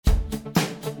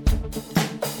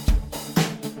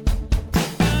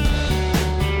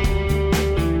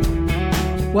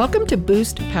Welcome to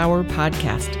Boost Power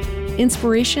Podcast.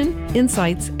 Inspiration,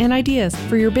 insights, and ideas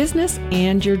for your business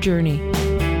and your journey.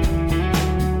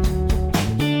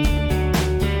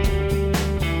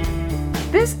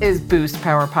 This is Boost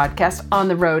Power Podcast on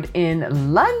the road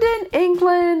in London,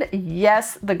 England.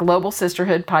 Yes, the Global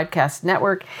Sisterhood Podcast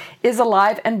Network is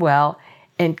alive and well.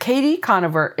 And Katie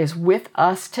Conover is with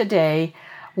us today.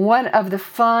 One of the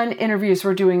fun interviews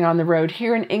we're doing on the road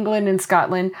here in England and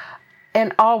Scotland.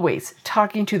 And always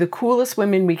talking to the coolest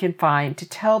women we can find to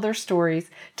tell their stories,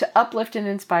 to uplift and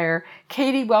inspire.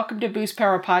 Katie, welcome to Boost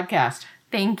Power Podcast.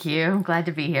 Thank you. I'm glad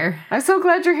to be here. I'm so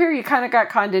glad you're here. You kind of got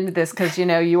conned into this because,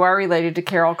 you are related to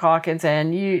Carol Calkins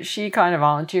and she kind of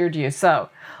volunteered you. So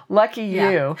lucky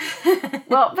you.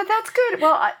 Well, but that's good.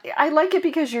 Well, I like it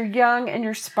because you're young and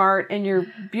you're smart and you're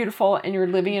beautiful and you're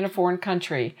living in a foreign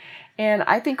country. And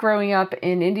I think growing up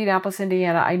in Indianapolis,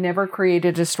 Indiana, I never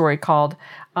created a story called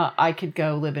I could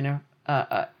go live in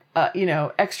a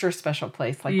extra special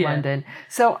place like London.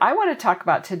 So I want to talk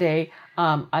about today.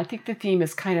 I think the theme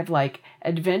is kind of like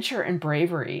adventure and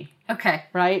bravery. Okay.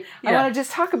 Right? Yeah. I want to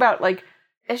just talk about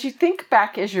as you think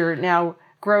back as you're now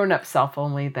grown-up self,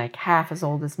 only like half as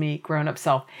old as me, grown-up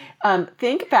self.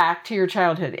 Think back to your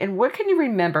childhood and what can you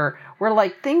remember were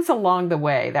like things along the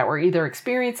way that were either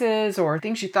experiences or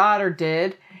things you thought or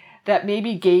did that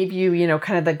maybe gave you,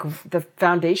 kind of the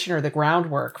foundation or the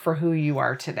groundwork for who you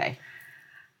are today?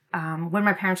 When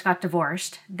my parents got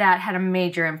divorced, that had a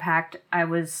major impact. I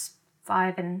was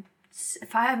 5 and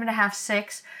a half,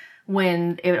 6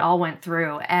 when it all went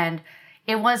through. And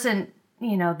it wasn't,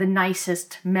 the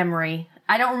nicest memory.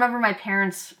 I don't remember my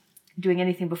parents doing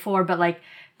anything before, but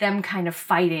them kind of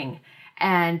fighting.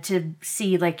 And to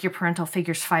see your parental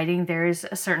figures fighting, there is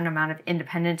a certain amount of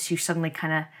independence you suddenly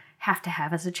kind of have to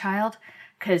have as a child,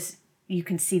 because you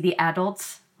can see the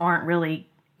adults aren't really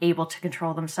able to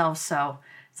control themselves. So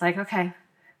it's okay,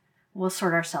 we'll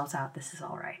sort ourselves out. This is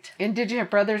all right. And did you have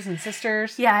brothers and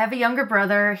sisters? Yeah, I have a younger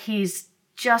brother. He's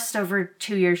just over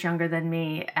 2 years younger than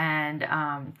me. And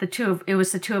it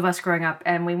was the two of us growing up.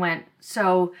 And we went,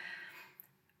 so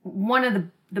one of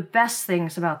the best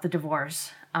things about the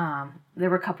divorce, there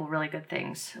were a couple really good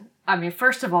things. I mean,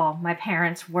 first of all, my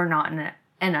parents were not in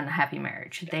an unhappy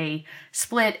marriage. They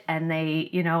split and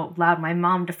they, allowed my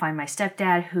mom to find my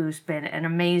stepdad, who's been an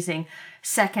amazing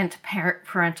second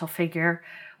parental figure,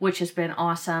 which has been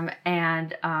awesome.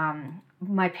 And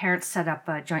my parents set up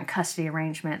a joint custody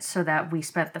arrangement so that we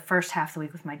spent the first half of the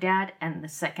week with my dad and the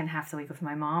second half of the week with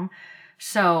my mom.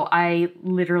 So I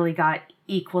literally got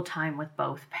equal time with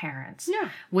both parents,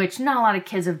 which not a lot of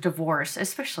kids have divorced,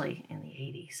 especially in the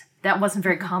 80s. That wasn't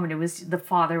very common. It was the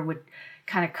father would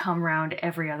kind of come around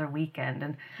every other weekend.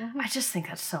 And I just think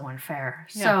that's so unfair.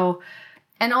 Yeah. So,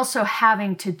 and also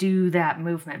having to do that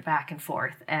movement back and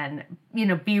forth and,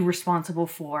 be responsible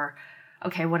for,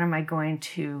 okay, what am I going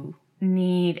to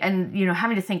need? And,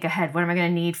 having to think ahead, what am I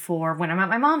going to need for when I'm at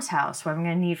my mom's house? What am I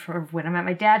going to need for when I'm at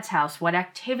my dad's house? What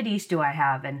activities do I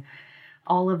have? And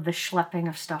all of the schlepping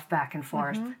of stuff back and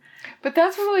forth. But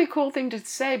that's a really cool thing to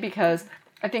say, because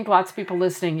I think lots of people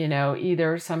listening,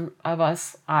 either some of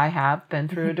us, I have been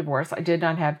through a divorce. I did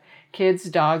not have kids,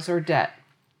 dogs, or debt.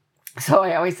 So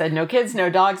I always said, no kids, no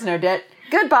dogs, no debt.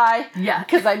 Goodbye. Yeah.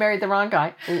 Because I married the wrong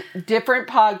guy. Different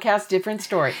podcast, different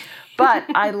story. But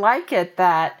I like it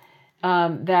that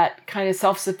that kind of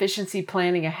self-sufficiency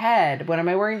planning ahead. What am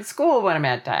I wearing to school when I'm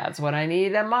at dad's? What I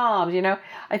need at mom's?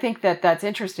 I think that's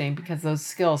interesting because those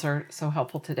skills are so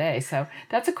helpful today. So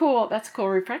that's a cool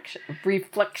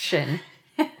reflection.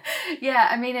 Yeah,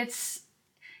 I mean,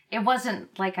 it wasn't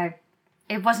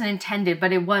it wasn't intended,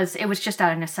 but it was just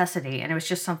out of necessity, and it was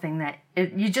just something that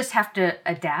you just have to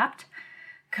adapt.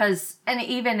 And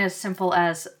even as simple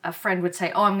as a friend would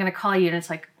say, "Oh, I'm going to call you," and it's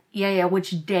yeah,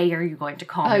 which day are you going to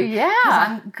call me? Oh,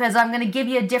 yeah. Because I'm going to give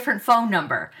you a different phone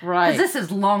number. Right. Because this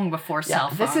is long before cell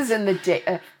phones. This is in the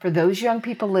day. For those young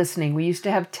people listening, we used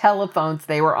to have telephones.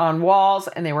 They were on walls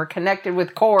and they were connected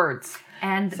with cords.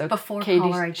 And so before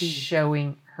Katie's caller ID.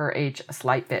 Showing her age a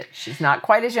slight bit. She's not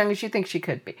quite as young as you think she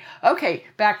could be. Okay,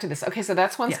 back to this. Okay, so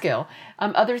that's one skill.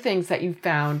 Other things that you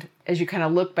found as you kind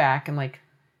of look back and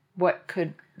what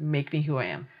could make me who I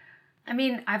am? I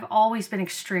mean, I've always been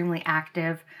extremely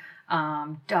active,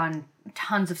 done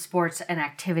tons of sports and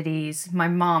activities. My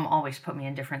mom always put me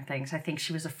in different things. I think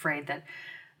she was afraid that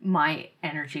my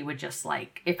energy would just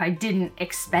if I didn't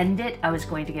expend it, I was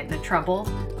going to get into trouble.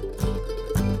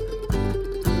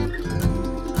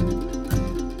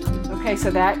 Okay,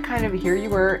 so that kind of, here you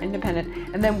were,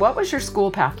 independent. And then what was your school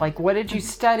path? Like, what did you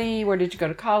study? Where did you go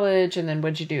to college? And then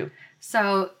what did you do?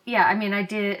 So, yeah, I mean, I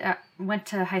did, went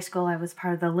to high school. I was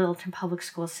part of the Littleton Public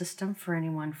School System for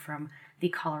anyone from the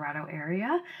Colorado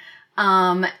area.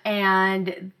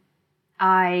 And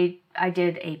I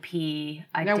did AP.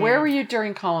 Where were you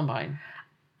during Columbine?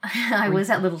 I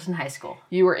was at Littleton High School.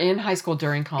 You were in high school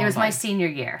during Columbine. It was my senior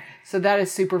year. So that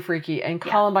is super freaky. And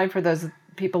Columbine, for those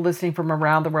people listening from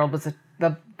around the world, was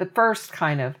the first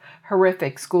kind of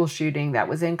horrific school shooting that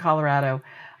was in Colorado.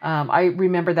 I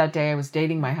remember that day I was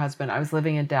dating my husband. I was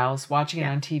living in Dallas, watching it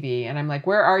on TV. And I'm like,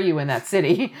 where are you in that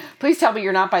city? Please tell me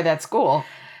you're not by that school.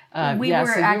 You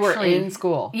were in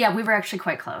school. Yeah, we were actually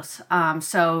quite close.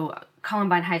 So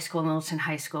Columbine High School and Littleton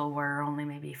High School were only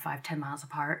maybe 5-10 miles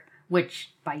apart,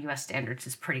 which by U.S. standards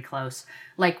is pretty close.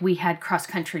 Like, we had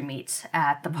cross-country meets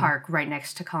at the park right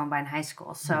next to Columbine High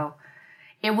School. So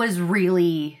it was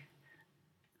really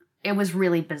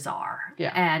bizarre.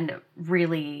 Yeah. And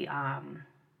really, I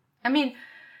mean,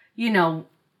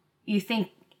 you think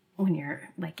when you're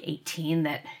like 18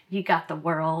 that you got the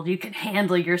world, you can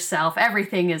handle yourself,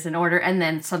 everything is in order. And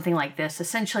then something like this,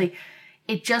 essentially,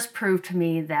 it just proved to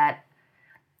me that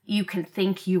you can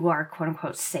think you are quote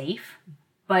unquote safe,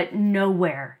 but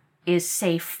nowhere is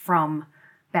safe from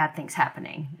bad things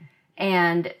happening.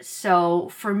 And so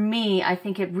for me, I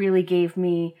think it really gave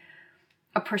me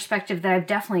a perspective that I've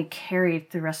definitely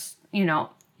carried through us,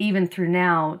 even through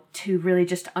now, to really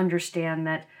just understand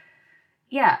that,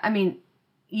 yeah, I mean,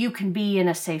 you can be in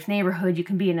a safe neighborhood, you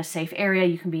can be in a safe area,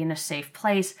 you can be in a safe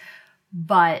place,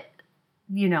 but,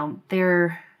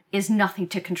 there is nothing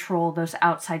to control those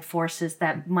outside forces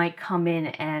that might come in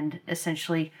and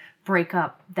essentially break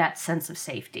up that sense of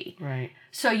safety. Right.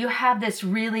 So you have this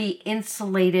really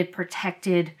insulated,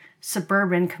 protected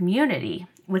suburban community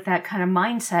with that kind of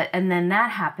mindset, and then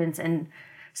that happens, and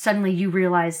suddenly you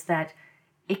realize that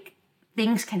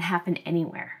things can happen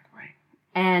anywhere. Right.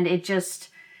 And it just...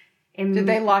 Did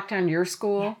they lock down your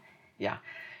school? Yeah.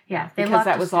 Because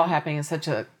that was all happening in such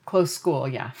a close school,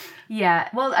 yeah. Yeah.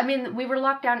 Well, I mean, we were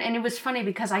locked down, and it was funny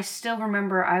because I still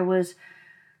remember I was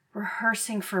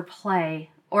rehearsing for a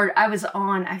play, or I was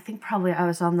on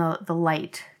the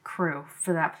light crew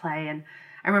for that play, and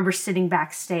I remember sitting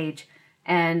backstage,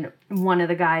 and one of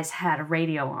the guys had a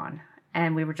radio on,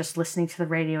 and we were just listening to the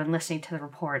radio and listening to the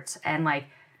reports, and like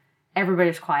everybody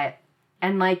was quiet.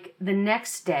 And like the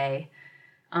next day,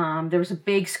 there was a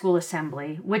big school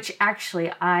assembly, which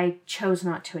actually I chose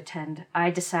not to attend. I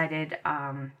decided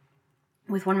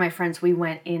with one of my friends, we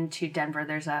went into Denver.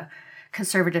 There's a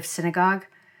conservative synagogue,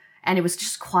 and it was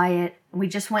just quiet. We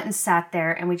just went and sat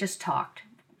there, and we just talked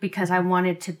because I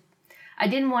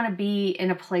didn't want to be in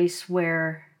a place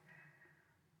where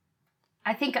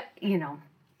I think,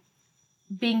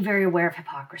 being very aware of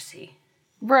hypocrisy.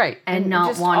 Right. And not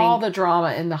just wanting... all the drama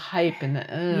and the hype and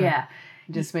the... Yeah.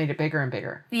 Just made it bigger and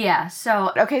bigger. Yeah,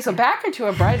 so... Okay, so back into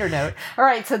a brighter note. All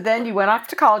right, so then you went off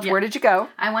to college. Yeah. Where did you go?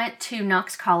 I went to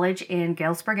Knox College in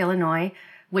Galesburg, Illinois,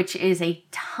 which is a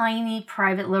tiny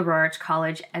private liberal arts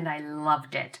college, and I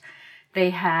loved it. They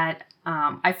had...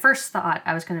 I first thought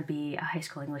I was going to be a high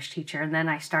school English teacher, and then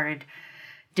I started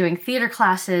doing theater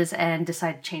classes and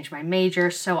decided to change my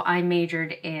major. So I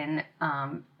majored in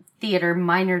theater,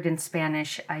 minored in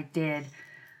Spanish.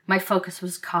 My focus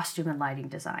was costume and lighting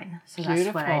design. So that's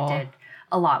Beautiful. what I did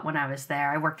a lot when I was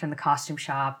there. I worked in the costume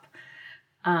shop.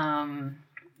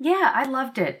 I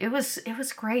loved it. It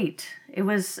was great.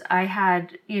 I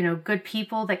had, good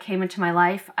people that came into my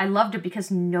life. I loved it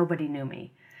because nobody knew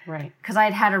me. Right. Because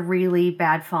I'd had a really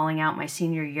bad falling out my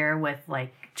senior year with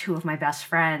like two of my best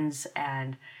friends,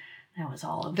 and that was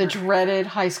all over. The dreaded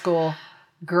high school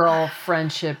girl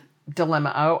friendship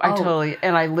dilemma. I totally,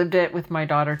 and I lived it with my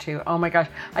daughter too. Oh my gosh.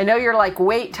 I know you're like,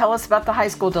 wait, tell us about the high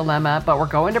school dilemma, but we're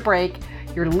going to break.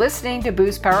 You're listening to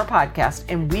Boost Power Podcast,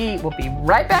 and we will be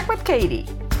right back with Katie.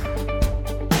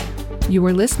 You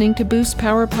are listening to Boost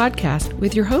Power Podcast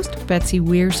with your host, Betsy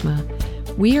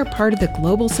Wiersma. We are part of the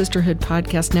Global Sisterhood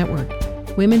Podcast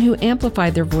Network, women who amplify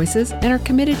their voices and are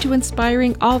committed to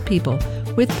inspiring all people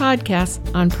with podcasts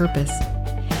on purpose.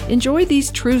 Enjoy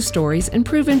these true stories and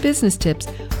proven business tips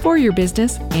for your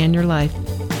business and your life.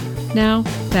 Now,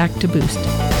 back to Boost.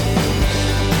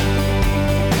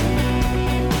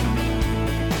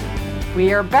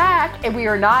 We are back, and we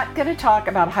are not going to talk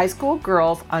about high school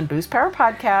girls on Boost Power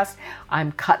Podcast.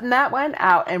 I'm cutting that one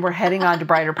out, and we're heading on to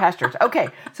brighter pastures. Okay,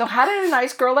 so how did a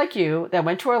nice girl like you that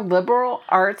went to a liberal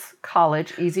arts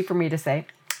college, easy for me to say,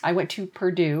 I went to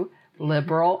Purdue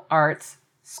Liberal Arts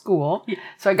School,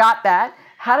 so I got that.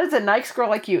 how does a nice girl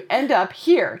like you end up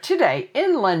here today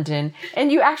in London,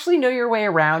 and you actually know your way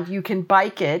around? You can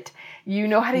bike it. You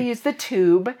know how to use the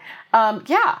tube. How did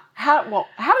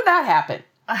that happen?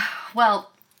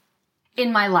 Well,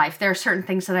 in my life, there are certain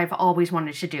things that I've always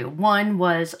wanted to do. One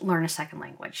was learn a second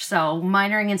language. So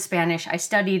minoring in Spanish, I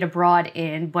studied abroad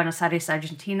in Buenos Aires,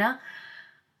 Argentina.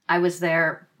 I was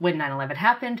there when 9/11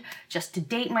 happened, just to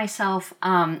date myself.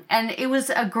 And it was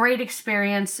a great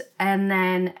experience. And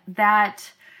then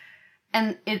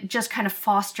it just kind of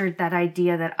fostered that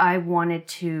idea that I wanted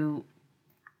to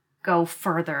go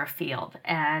further afield.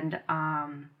 And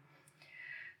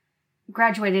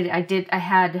graduated,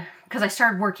 because I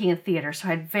started working in theater. So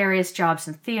I had various jobs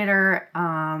in theater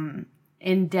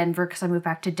in Denver, because I moved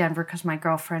back to Denver because my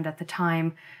girlfriend at the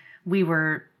time, we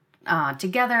were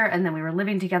together, and then we were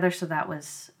living together, so that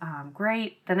was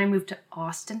great. Then I moved to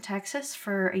Austin, Texas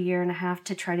for a year and a half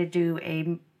to try to do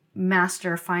a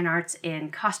Master of Fine Arts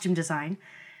in costume design.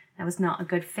 That was not a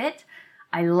good fit.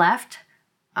 I left,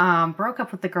 broke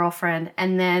up with the girlfriend,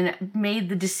 and then made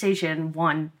the decision,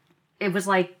 it was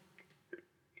like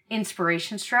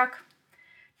inspiration struck,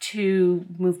 to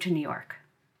move to New York.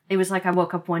 It was like I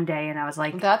woke up one day and I was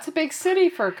like... That's a big city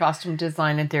for costume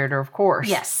design and theater, of course.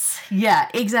 Yes. Yeah,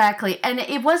 exactly. And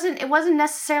it wasn't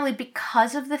necessarily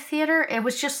because of the theater. It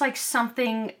was just like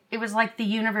it was like the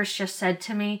universe just said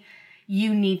to me,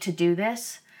 you need to do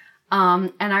this.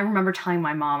 And I remember telling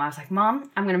my mom, I was like,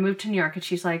 Mom, I'm going to move to New York. And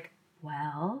she's like,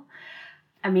 well,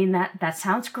 I mean, that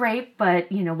sounds great, but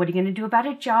what are you going to do about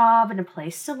a job and a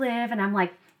place to live? And I'm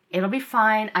like, it'll be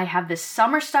fine. I have this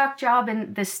summer stock job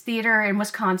in this theater in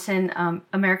Wisconsin,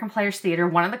 American Players Theater.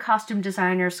 One of the costume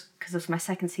designers, because it was my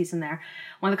second season there,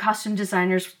 one of the costume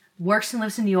designers works and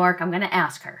lives in New York. I'm going to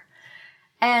ask her.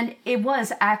 And it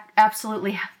was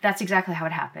absolutely, that's exactly how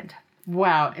it happened.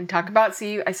 Wow. And talk about,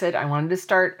 I said I wanted to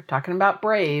start talking about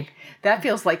brave. That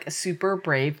feels like a super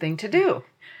brave thing to do.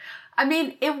 I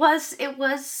mean,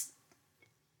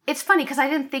 it's funny because I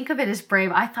didn't think of it as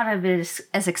brave. I thought of it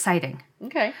as exciting.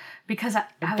 Okay. Because I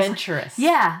adventurous. Was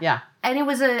like, yeah. Yeah. And it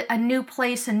was a new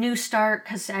place, a new start,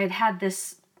 because I had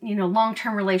this,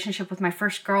 long-term relationship with my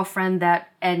first girlfriend that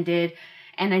ended,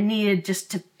 and I needed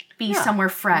just to be somewhere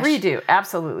fresh. Redo.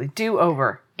 Absolutely. Do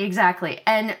over. Exactly.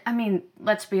 And I mean,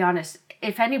 let's be honest.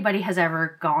 If anybody has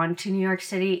ever gone to New York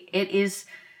City,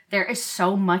 there is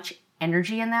so much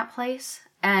energy in that place.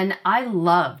 And I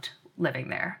loved living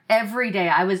there. Every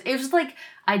day it was like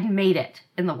I'd made it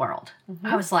in the world. Mm-hmm.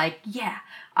 I was like, yeah,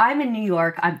 I'm in New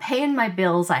York. I'm paying my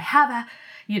bills. I have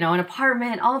an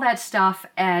apartment, all that stuff.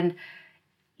 And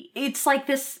it's like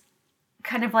this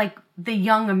kind of like the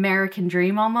young American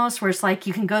dream almost, where it's like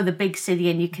you can go to the big city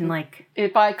and you can like...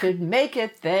 If I could make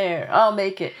it there, I'll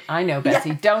make it. I know, Betsy,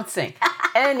 yeah. Don't sing.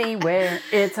 Anywhere,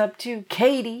 it's up to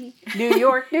Katie. New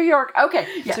York, New York. Okay,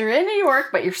 yeah. So you're in New York,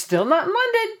 but you're still not in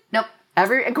London. Nope.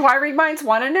 Every inquiring minds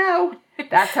want to know.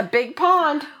 That's a big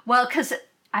pond. Well, because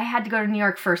I had to go to New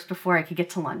York first before I could get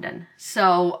to London.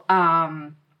 So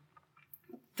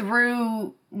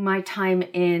through my time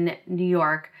in New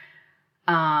York,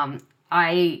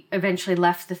 I eventually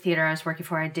left the theater I was working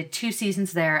for. I did 2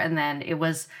 seasons there, and then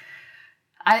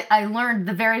I learned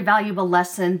the very valuable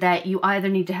lesson that you either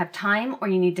need to have time or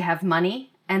you need to have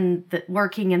money. And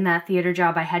working in that theater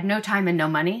job, I had no time and no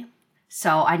money.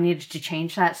 So I needed to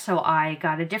change that. So I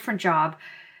got a different job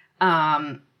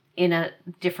in a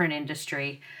different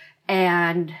industry.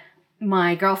 And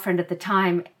my girlfriend at the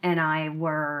time and I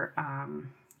were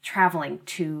traveling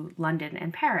to London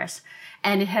and Paris.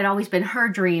 And it had always been her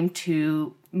dream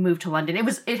to move to London.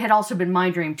 It had also been my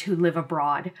dream to live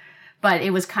abroad. But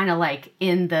it was kind of like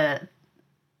in the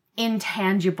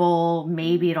intangible,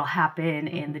 maybe it'll happen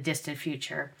in the distant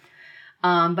future.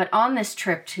 But on this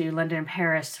trip to London and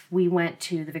Paris, we went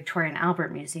to the Victoria and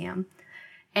Albert Museum,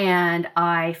 and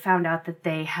I found out that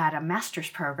they had a master's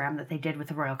program that they did with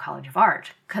the Royal College of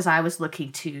Art, because I was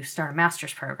looking to start a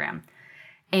master's program,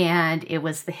 and it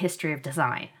was the history of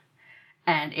design.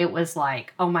 And it was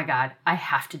like, oh my God, I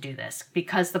have to do this,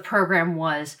 because the program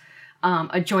was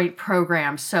a joint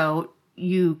program. So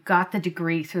you got the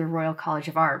degree through the Royal College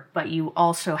of Art, but you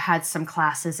also had some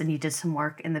classes and you did some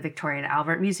work in the Victoria and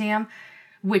Albert Museum,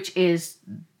 which is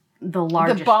the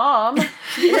largest. The bomb.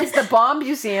 It's the bomb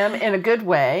museum in a good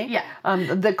way. Yeah.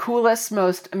 The coolest,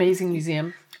 most amazing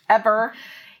museum ever.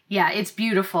 Yeah, it's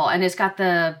beautiful. And it's got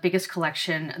the biggest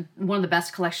collection, one of the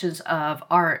best collections of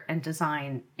art and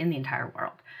design in the entire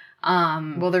world.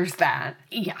 Well, there's that.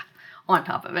 Yeah, on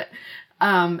top of it.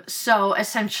 So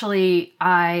essentially,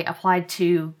 I applied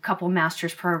to a couple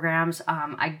master's programs.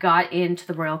 I got into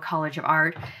the Royal College of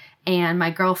Art, and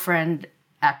my girlfriend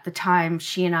at the time,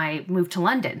 she and I moved to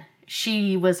London.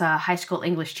 She was a high school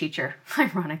English teacher,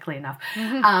 ironically enough.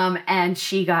 And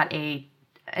she got an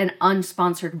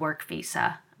unsponsored work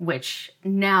visa, which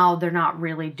now they're not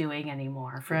really doing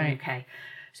anymore for the UK.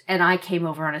 And I came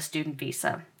over on a student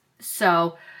visa.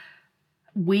 So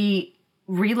we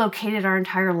relocated our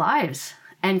entire lives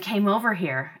and came over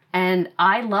here. And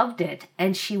I loved it,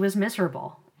 and she was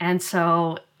miserable. And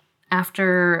so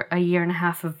after a year and a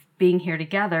half of being here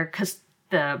together, because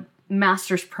the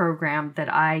master's program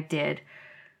that I did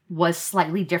was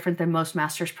slightly different than most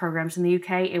master's programs in the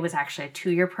UK. It was actually a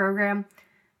 2-year program.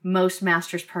 Most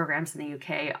master's programs in the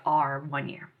UK are 1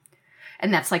 year.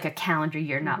 And that's like a calendar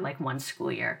year, not like one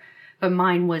school year. But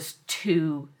mine was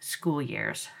 2 school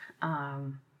years.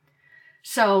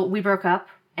 So we broke up,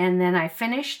 and then I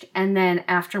finished. And then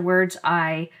afterwards,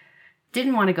 I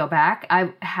didn't want to go back.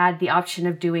 I had the option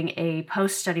of doing a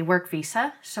post-study work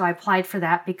visa. So I applied for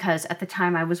that because at the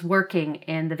time I was working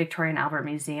in the Victoria and Albert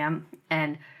Museum,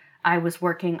 and I was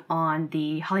working on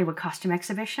the Hollywood costume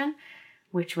exhibition,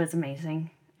 which was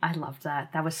amazing. I loved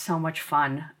that. That was so much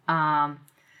fun.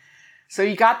 So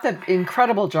you got the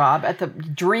incredible job at the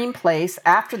dream place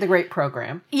after the great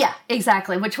program. Yeah,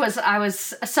 exactly. Which was, I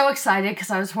was so excited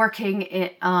because I was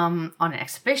working on an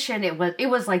exhibition. It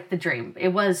was like the dream. It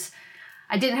was,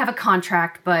 I didn't have a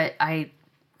contract, but I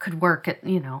could work at,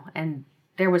 and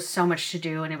there was so much to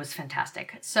do, and it was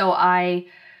fantastic. So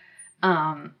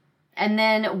and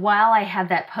then while I had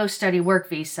that post-study work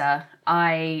visa,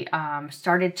 I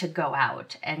started to go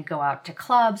out to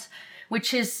clubs,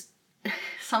 which is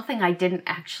something I didn't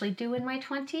actually do in my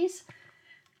 20s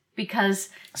because...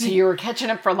 So you were catching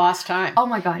up for lost time. Oh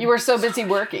my God. You were so busy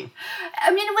working.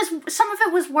 I mean, some of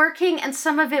it was working and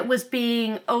some of it was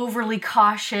being overly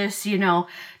cautious,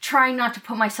 trying not to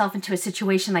put myself into a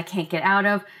situation I can't get out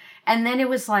of. And then it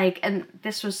was like, and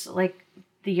this was like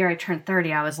the year I turned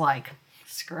 30, I was like,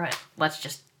 screw it, let's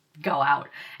just go out.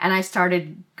 And I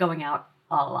started going out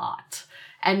a lot.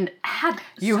 And had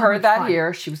you so heard much that fun.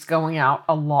 here. She was going out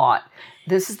a lot.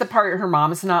 This is the part her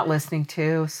mom is not listening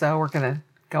to, so we're gonna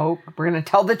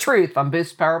tell the truth on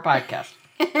Boost Power Podcast.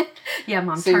 Yeah,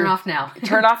 Mom, So turn off now.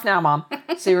 Turn off now, Mom.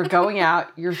 So you're going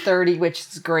out, you're 30, which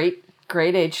is great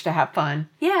age to have fun.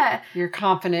 Yeah. You're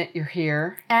confident, you're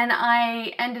here. And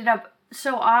I ended up,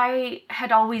 so I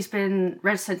had always been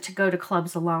reticent to go to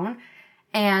clubs alone.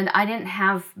 And I didn't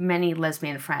have many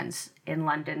lesbian friends in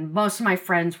London. Most of my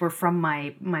friends were from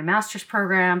my master's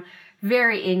program,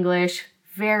 very English,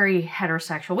 very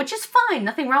heterosexual, which is fine.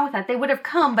 Nothing wrong with that. They would have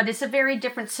come, but it's a very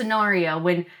different scenario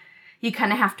when you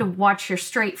kind of have to watch your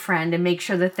straight friend and make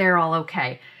sure that they're all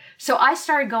okay. So I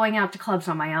started going out to clubs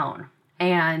on my own.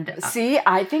 And see,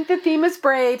 I think the theme is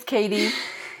brave, Katie.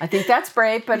 I think that's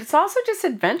brave, but it's also just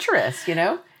adventurous,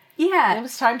 Yeah. It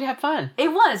was time to have fun.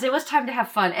 It was time to have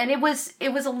fun. And it was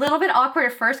a little bit awkward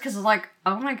at first because it was like,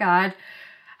 oh my God,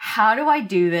 how do I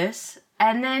do this?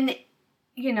 And then,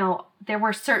 there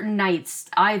were certain nights,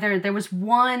 there was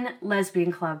one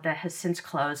lesbian club that has since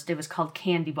closed. It was called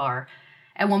Candy Bar.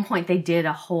 At one point they did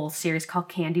a whole series called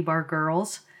Candy Bar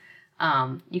Girls.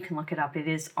 You can look it up. It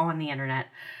is on the internet.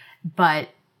 But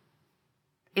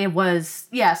it was,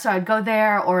 so I'd go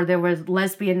there, or there was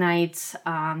lesbian nights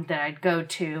that I'd go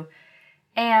to.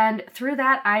 And through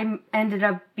that, I ended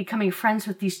up becoming friends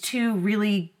with these 2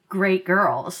 really great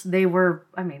girls. They were,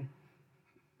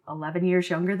 11 years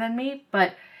younger than me,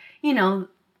 but,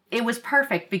 it was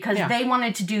perfect because they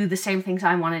wanted to do the same things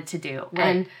I wanted to do. Right.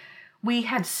 And we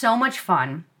had so much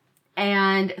fun.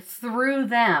 And through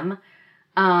them,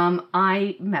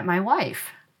 I met my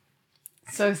wife.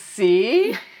 So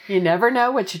see, you never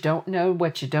know what you don't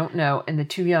know, And the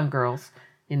 2 young girls,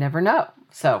 you never know.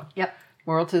 So, Yep.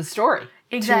 Moral to the story.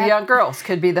 Exactly. 2 young girls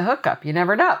could be the hookup. You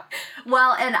never know.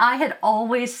 Well, and I had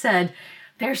always said,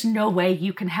 there's no way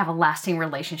you can have a lasting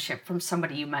relationship from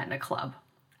somebody you met in a club.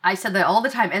 I said that all the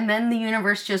time. And then the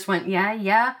universe just went,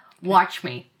 yeah, watch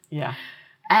me. Yeah.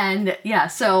 And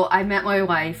so I met my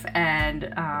wife and,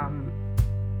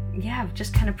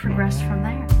 just kind of progressed from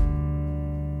there.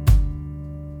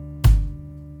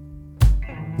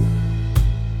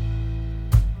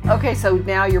 Okay, so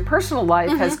now your personal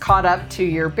life has caught up to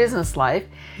your business life.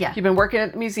 Yeah. You've been working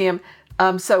at the museum.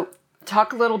 So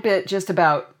talk a little bit just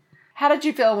about how did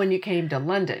you feel when you came to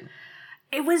London?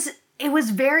 It was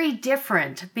very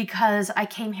different because I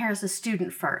came here as a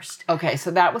student first. Okay,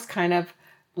 so that was kind of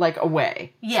like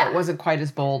away. Yeah. So it wasn't quite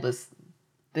as bold as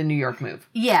the New York move.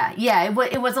 Yeah.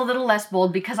 It was a little less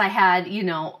bold because I had,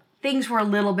 things were a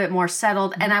little bit more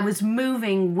settled and I was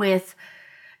moving with,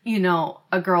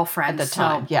 a girlfriend. At the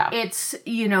time, yeah. It's,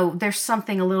 there's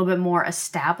something a little bit more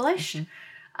established.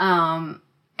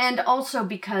 And also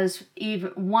because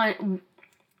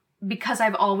because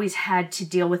I've always had to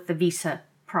deal with the visa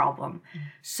problem.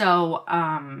 So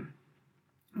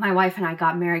my wife and I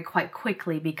got married quite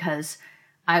quickly because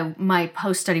my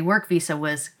post-study work visa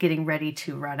was getting ready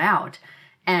to run out.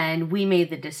 And we made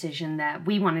the decision that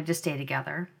we wanted to stay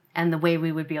together. And the way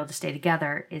we would be able to stay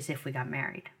together is if we got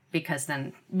married. Because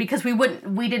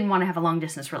we didn't want to have a long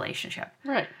distance relationship.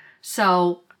 Right.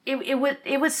 So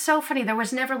it was so funny. There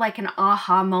was never like an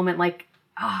aha moment like,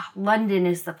 London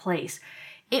is the place.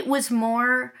 It was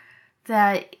more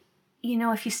that,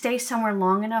 if you stay somewhere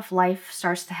long enough, life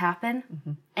starts to happen.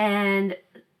 Mm-hmm. And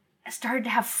I started to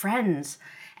have friends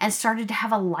and started to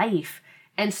have a life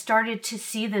and started to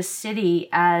see this city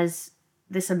as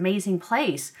this amazing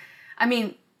place. I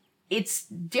mean, it's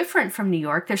different from New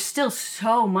York. There's still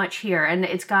so much here, and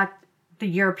it's got the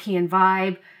European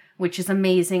vibe, which is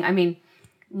amazing. I mean,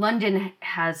 London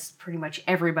has pretty much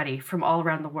everybody from all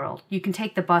around the world. You can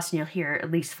take the bus and you'll hear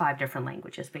at least 5 different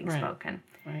languages being spoken.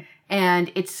 Right. And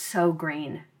it's so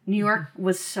green. New York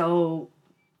was so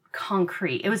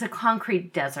concrete. It was a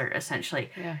concrete desert, essentially.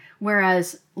 Yeah.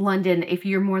 Whereas London, if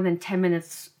you're more than 10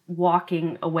 minutes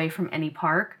walking away from any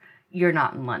park, you're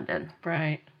not in London.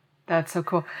 Right. That's so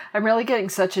cool. I'm really getting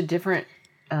such a different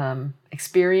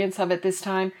experience of it this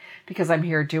time because I'm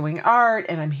here doing art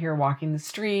and I'm here walking the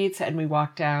streets, and we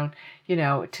walk down,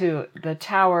 to the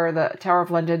Tower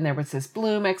of London. There was this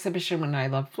bloom exhibition when I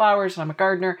love flowers and I'm a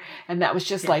gardener. And that was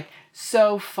just like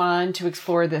so fun to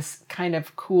explore this kind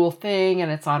of cool thing.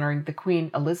 And it's honoring the Queen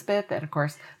Elizabeth. And of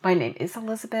course, my name is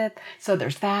Elizabeth. So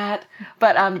there's that.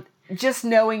 But just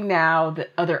knowing now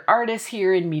that other artists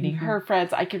here and meeting her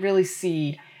friends, I could really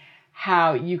see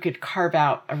how you could carve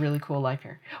out a really cool life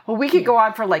here. Well, we could go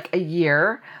on for like a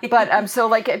year, but so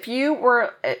like if you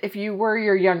were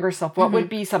your younger self, what would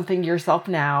be something yourself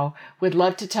now would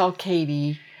love to tell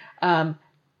Katie, as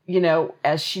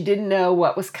she didn't know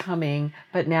what was coming,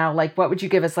 but now like what would you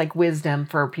give us like wisdom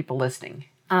for people listening?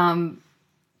 Don't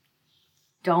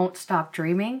stop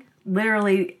dreaming.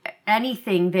 Literally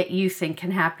anything that you think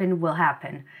can happen will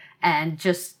happen, and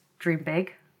just dream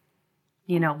big.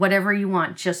 Whatever you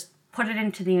want, just put it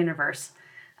into the universe.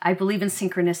 I believe in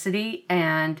synchronicity,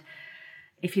 and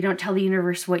if you don't tell the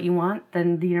universe what you want,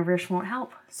 then the universe won't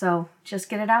help. So just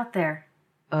get it out there.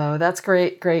 Oh, that's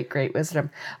great, great, great wisdom.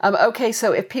 Okay,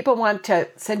 so if people want to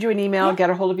send you an email, get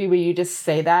a hold of you, will you just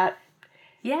say that?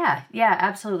 Yeah,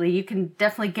 absolutely. You can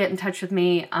definitely get in touch with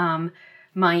me.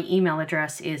 My email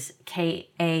address is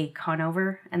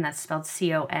Conover, and that's spelled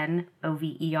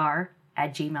CONOVER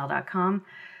 @gmail.com.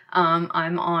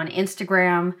 I'm on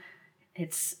Instagram.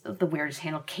 It's the weirdest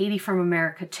handle, Katie from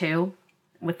America 2,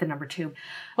 with the number 2.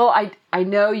 Well, I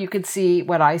know you could see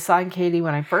what I saw in Katie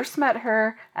when I first met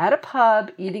her at a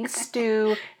pub, eating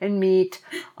stew and meat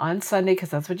on Sunday, because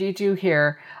that's what you do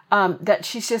here, that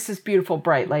she's just this beautiful,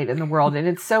 bright light in the world. And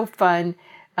it's so fun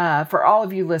for all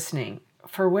of you listening,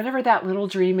 for whatever that little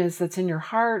dream is that's in your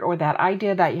heart or that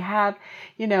idea that you have.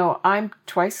 I'm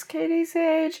twice Katie's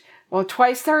age. Well,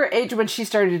 twice her age when she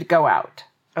started to go out.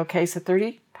 Okay, so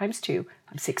 30 times 2,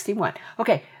 I'm 61.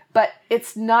 Okay, but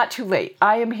it's not too late.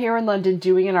 I am here in London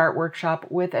doing an art workshop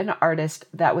with an artist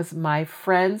that was my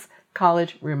friend's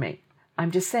college roommate. I'm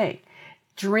just saying,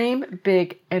 dream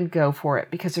big and go for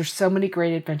it, because there's so many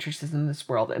great adventures in this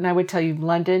world. And I would tell you,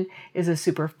 London is a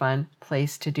super fun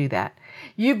place to do that.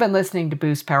 You've been listening to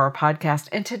Boost Power Podcast,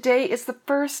 and today is the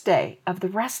first day of the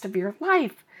rest of your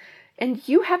life. And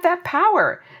you have that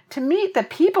power to meet the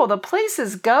people, the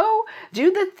places, do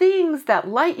the things that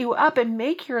light you up and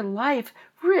make your life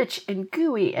rich and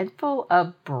gooey and full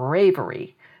of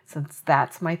bravery. Since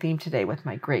that's my theme today with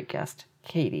my great guest,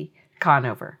 Katie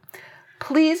Conover.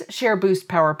 Please share Boost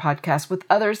Power Podcast with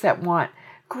others that want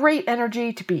great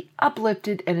energy, to be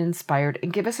uplifted and inspired,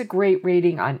 and give us a great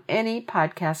rating on any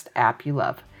podcast app you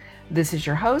love. This is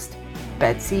your host,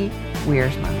 Betsy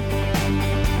Wiersma.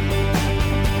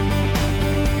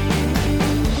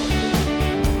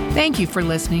 Thank you for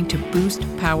listening to Boost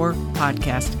Power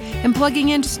Podcast and plugging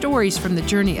into stories from the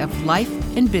journey of life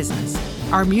and business.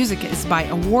 Our music is by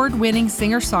award-winning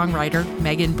singer-songwriter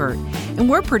Megan Burt, and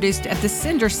we're produced at the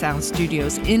Cinder Sound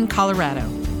Studios in Colorado.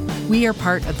 We are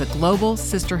part of the Global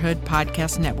Sisterhood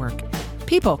Podcast Network,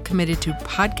 people committed to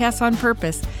podcasts on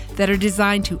purpose that are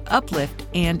designed to uplift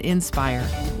and inspire.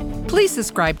 Please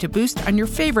subscribe to Boost on your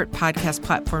favorite podcast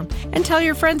platform and tell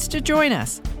your friends to join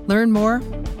us. Learn more,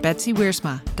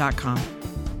 BetsyWiersma.com.